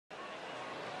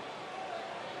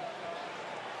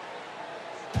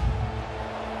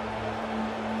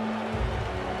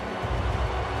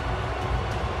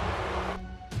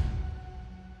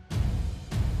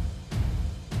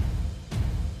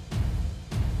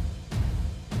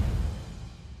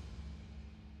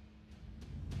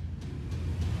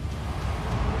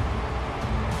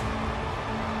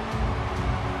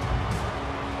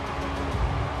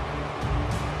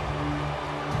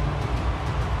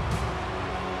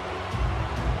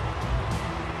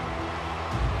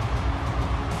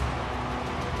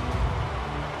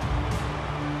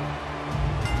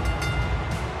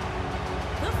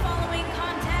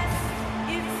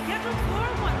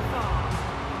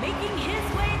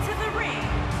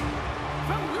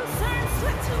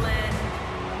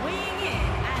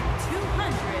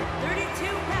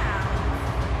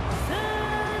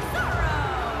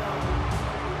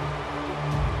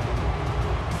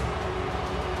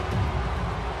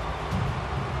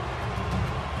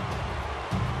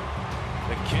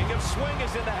swing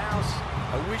is in the house.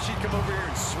 I wish he'd come over here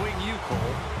and swing you, Cole.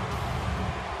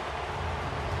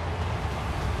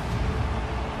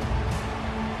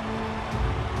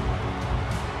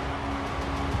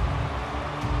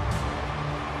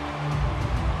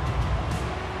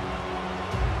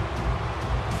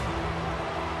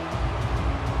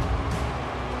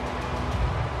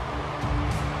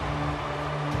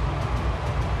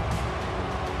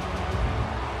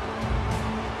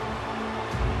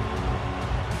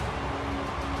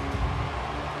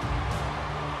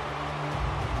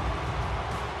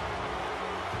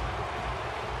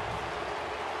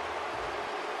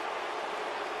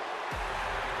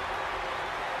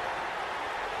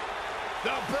 The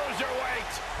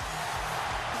Bruiserweight.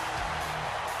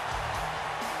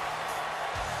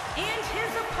 And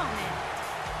his opponent,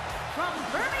 from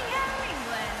Birmingham,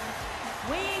 England,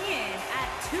 weighing in at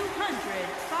 205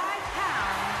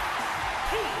 pounds,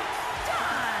 Pete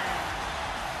Dunne.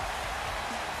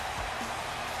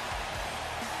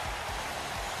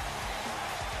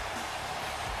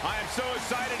 I am so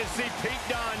excited to see Pete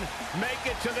Dunne make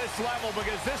it to this level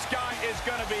because this guy is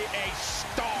going to be a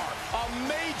star, a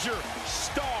major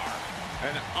star.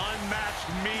 An unmatched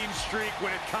mean streak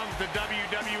when it comes to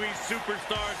WWE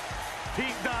superstars.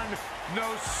 Pete Dunne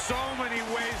knows so many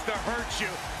ways to hurt you,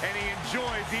 and he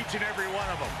enjoys each and every one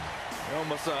of them.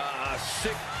 Almost a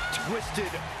sick,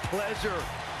 twisted pleasure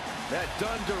that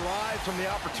Dunne derives from the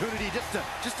opportunity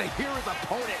just to hear his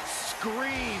opponent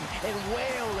scream and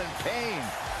wail in pain.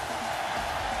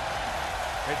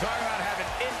 They talk about having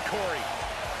it, Corey.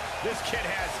 This kid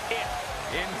has it.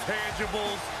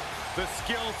 Intangibles, the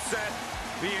skill set,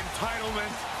 the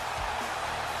entitlement.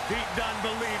 Pete Dunne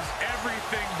believes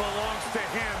everything belongs to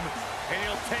him, and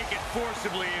he'll take it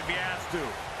forcibly if he has to.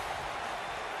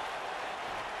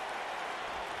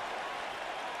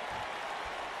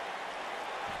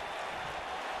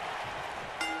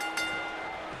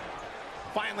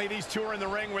 Finally, these two are in the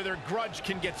ring where their grudge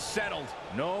can get settled.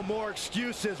 No more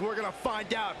excuses. We're going to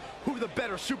find out who the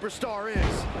better superstar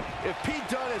is. If Pete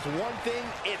Dunne is one thing,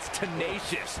 it's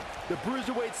tenacious. The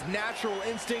Bruiserweight's natural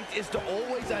instinct is to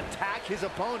always attack his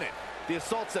opponent. The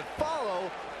assaults that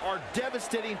follow are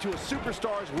devastating to a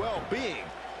superstar's well-being.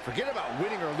 Forget about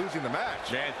winning or losing the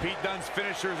match. And Pete Dunne's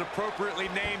finisher is appropriately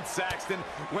named, Saxton.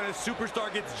 When a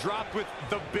superstar gets dropped with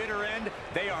the bitter end,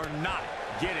 they are not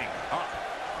getting up.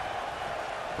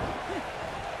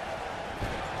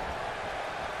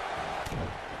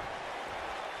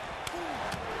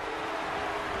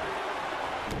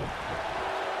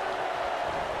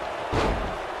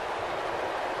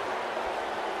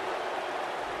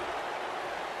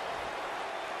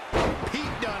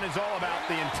 Pete Dunne is all about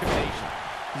the intimidation.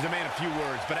 He's a man of few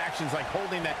words, but actions like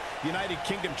holding that United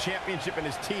Kingdom Championship in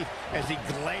his teeth as he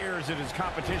glares at his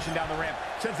competition down the ramp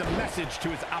sends a message to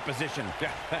his opposition.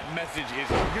 Yeah, that message is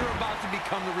you're about to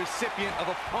become the recipient of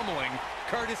a pummeling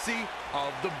courtesy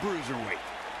of the Bruiserweight.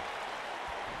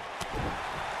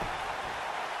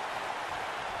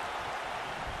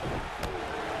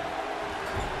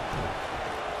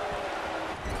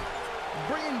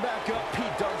 Bringing back up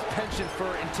Pete Dunne's penchant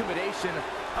for intimidation,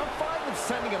 I'm fine with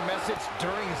sending a message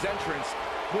during his entrance,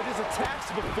 but his attacks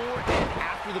before and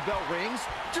after the bell rings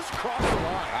just cross the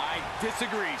line. I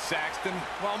disagree, Saxton.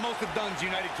 While most of Dunne's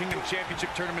United Kingdom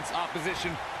Championship Tournament's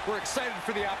opposition were excited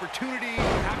for the opportunity,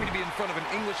 happy to be in front of an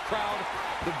English crowd,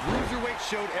 the Bruiserweight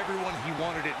showed everyone he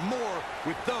wanted it more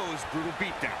with those brutal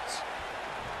beatdowns.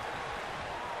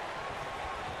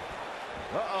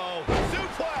 Uh-oh,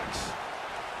 suplex!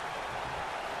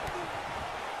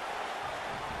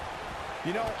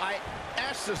 You know, I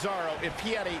asked Cesaro if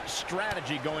he had a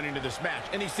strategy going into this match,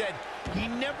 and he said he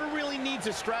never really needs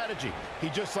a strategy. He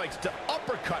just likes to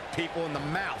uppercut people in the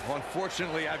mouth. Well,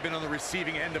 unfortunately, I've been on the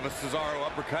receiving end of a Cesaro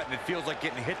uppercut, and it feels like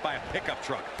getting hit by a pickup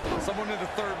truck. Someone in the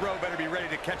third row better be ready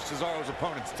to catch Cesaro's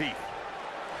opponent's teeth.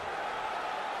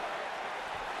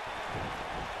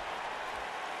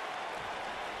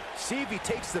 See if he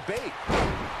takes the bait.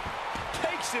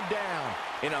 Takes him down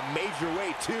in a major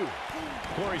way, too.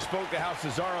 Corey spoke to how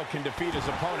Cesaro can defeat his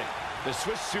opponent. The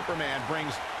Swiss Superman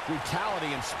brings brutality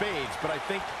in spades, but I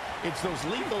think it's those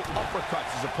lethal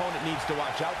uppercuts his opponent needs to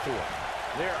watch out for.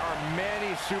 There are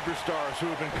many superstars who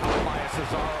have been caught by a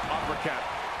Cesaro uppercut,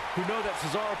 who know that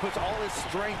Cesaro puts all his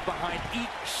strength behind each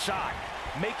shot,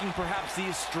 making perhaps the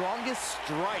strongest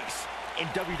strikes in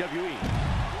WWE.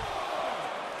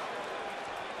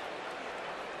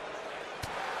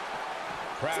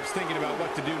 Perhaps thinking about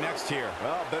what to do next here.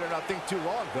 Well, better not think too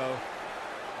long, though.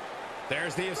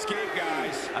 There's the escape,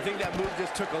 guys. I think that move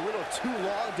just took a little too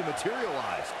long to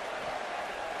materialize.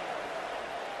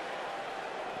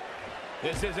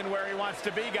 This isn't where he wants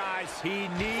to be, guys. He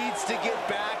needs to get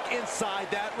back inside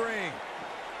that ring.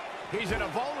 He's in a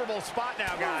vulnerable spot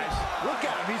now, guys. Look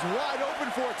at him. He's wide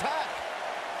open for attack.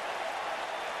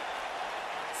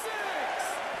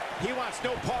 6. He wants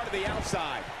no part of the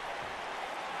outside.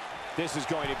 This is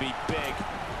going to be big,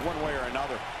 one way or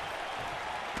another.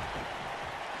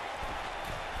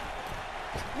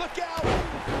 Look out!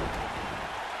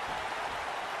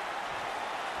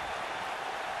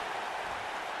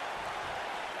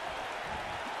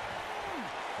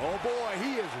 Oh boy,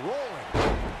 he is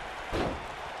rolling.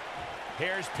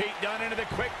 Here's Pete Dunne into the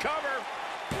quick cover.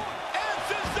 And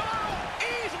Cesaro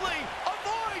easily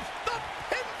avoids the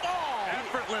pinfall.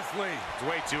 Effortlessly. It's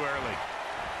way too early.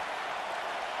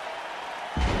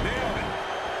 Nailed it.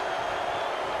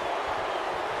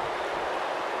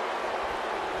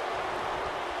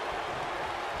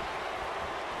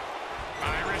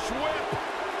 Irish whip.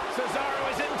 Cesaro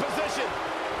is in position.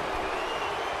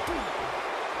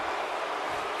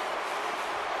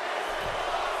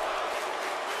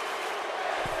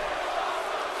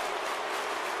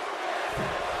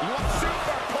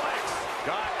 Superplex.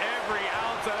 Got every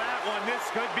ounce of that one. This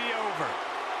could be over.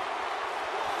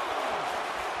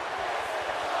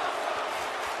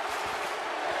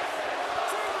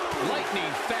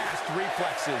 Lightning fast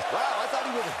reflexes. Wow, I thought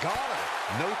he was a goner.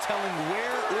 No telling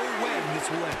where or when this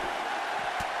will end.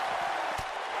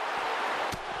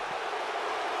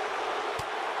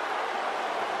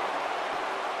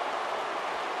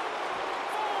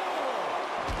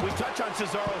 We touch on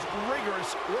Cesaro's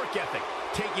rigorous work ethic,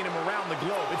 taking him around the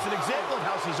globe. It's an example of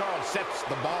how Cesaro sets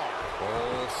the bar.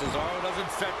 Oh, Cesaro doesn't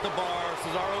set the bar.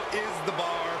 Cesaro is the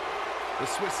bar. The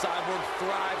Swiss Cyborg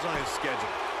thrives on his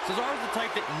schedule. Cesaro's the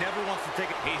type that never wants to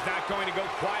take it. He's not going to go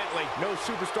quietly. No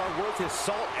superstar worth his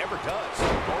salt ever does.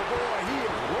 Oh boy, he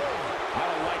is rolling. I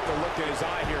don't like the look in his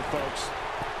eye here, folks.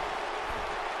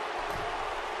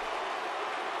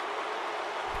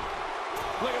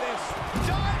 Look at this.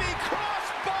 Diving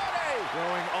crossbody.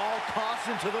 Throwing all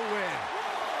caution to the wind.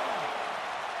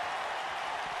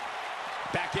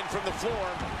 Back in from the floor.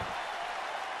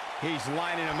 He's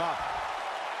lining him up.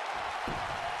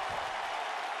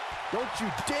 Don't you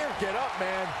dare get up,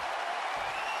 man.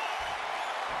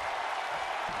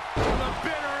 From the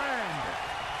bitter end.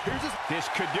 Here's his... This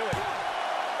could do it.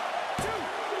 2.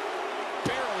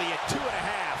 Barely at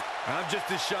 2.5. I'm just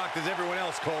as shocked as everyone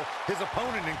else, Cole, his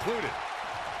opponent included.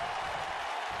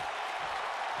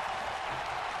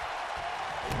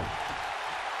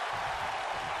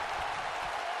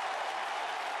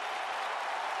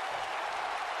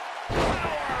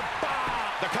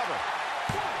 The cover.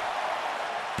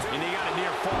 And he got a near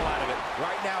fall out of it.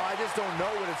 Right now, I just don't know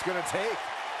what it's going to take.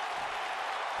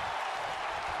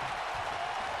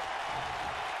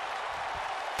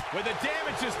 With the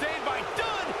damage sustained by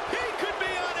Dunne, he could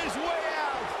be on his way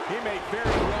out. He may very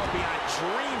well be on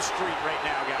Dream Street right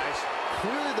now, guys.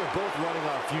 Clearly, they're both running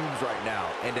on fumes right now.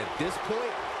 And at this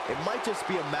point, it might just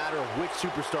be a matter of which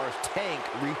superstar's tank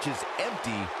reaches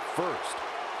empty first.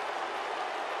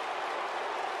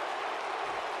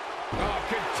 Oh,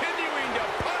 continuing to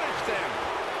punish them.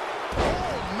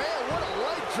 Oh, man, what a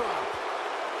light drop.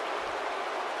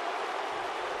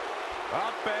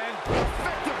 Up and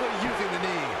Effectively using the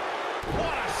knee.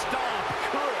 what a stomp.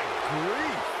 Good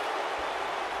grief.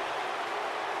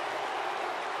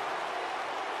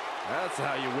 That's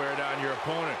how you wear down your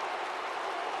opponent.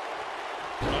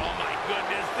 Oh, my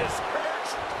goodness, this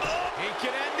hurts. Oh, he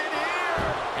can end it here.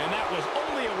 And that was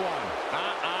only a 1.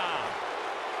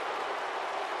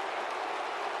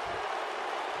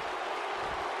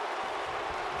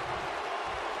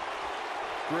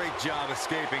 Great job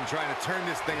escaping, trying to turn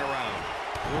this thing around.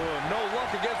 Oh, no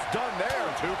luck against Dunne there.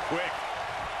 Too quick.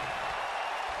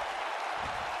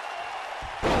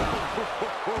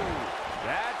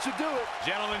 That should do it.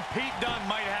 Gentlemen, Pete Dunne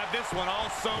might have this one all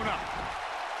sewn up.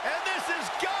 And this has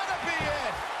got to be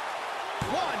it.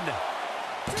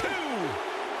 1, 2.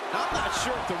 I'm not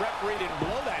sure if the referee didn't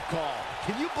blow that call.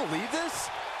 Can you believe this?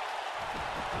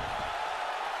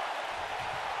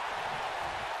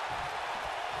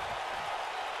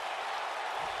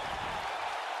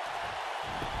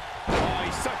 Oh,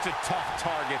 he's such a tough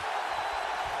target.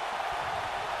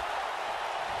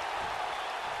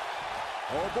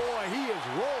 Oh, boy, he is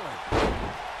rolling.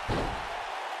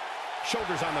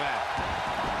 Shoulders on the mat.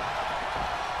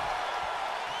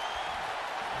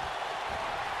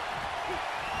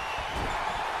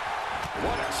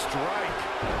 What a strike.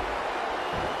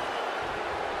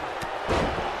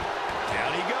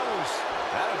 Down he goes.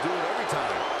 That'll do it every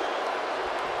time.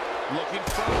 Looking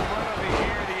for a run of the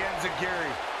year, the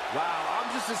enziguri. Wow,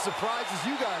 I'm just as surprised as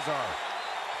you guys are.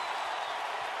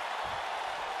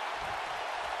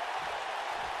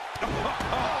 Oh,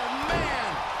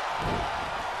 man!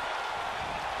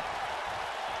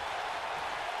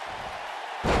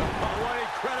 Oh, what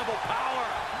incredible power.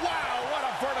 Wow, what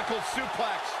a vertical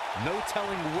suplex. No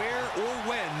telling where or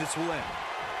when this will end.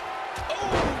 Oh,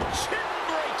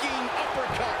 chin-breaking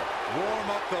uppercut. Warm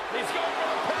up the... He's going for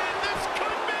the pin. This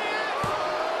could be it.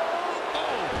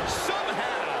 Oh,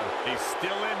 somehow he's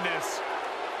still in this.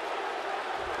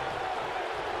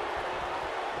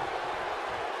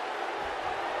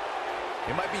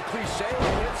 It might be cliche,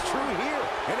 but it's true here.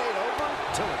 It ain't over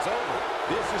till it's over.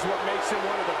 This is what makes him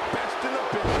one of the best in the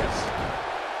business.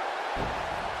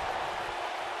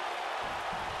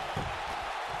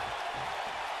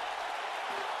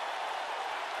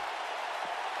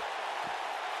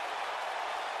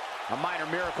 A minor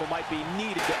miracle might be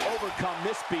needed to overcome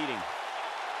this beating.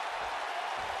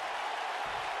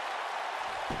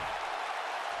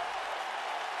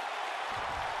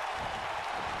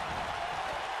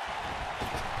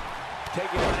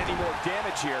 Taking on any more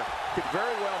damage here could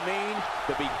very well mean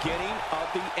the beginning of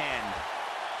the end.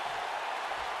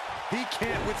 He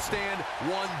can't withstand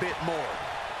one bit more.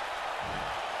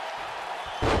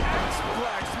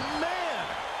 X-Flex, man!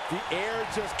 The air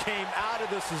just came out of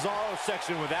the Cesaro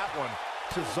section with that one.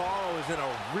 Cesaro is in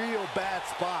a real bad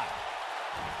spot.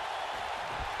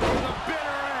 The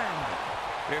bitter end.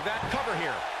 We have that cover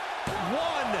here.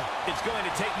 One. It's going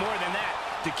to take more than that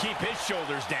to keep his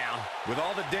shoulders down. With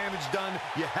all the damage done,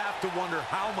 you have to wonder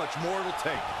how much more it'll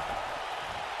take.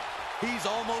 He's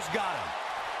almost got him.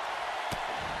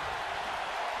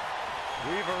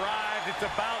 We've arrived. It's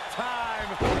about time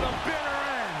for the bitter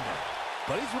end.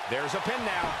 But there's a pin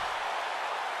now.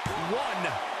 1,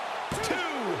 2,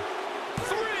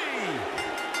 3.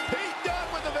 Pete Dunne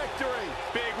with the victory.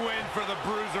 Big win for the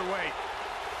Bruiserweight.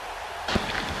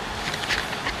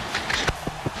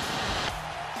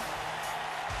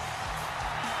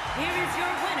 Here is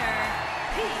your winner,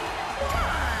 Pete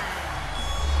Dunne.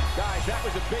 Guys, that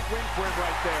was a big win for him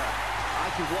right there. I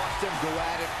could watch them go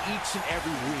at it each and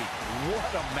every week. What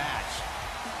a match.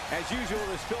 As usual,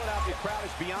 this Philadelphia crowd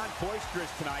is beyond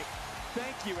boisterous tonight.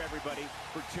 Thank you, everybody,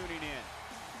 for tuning in.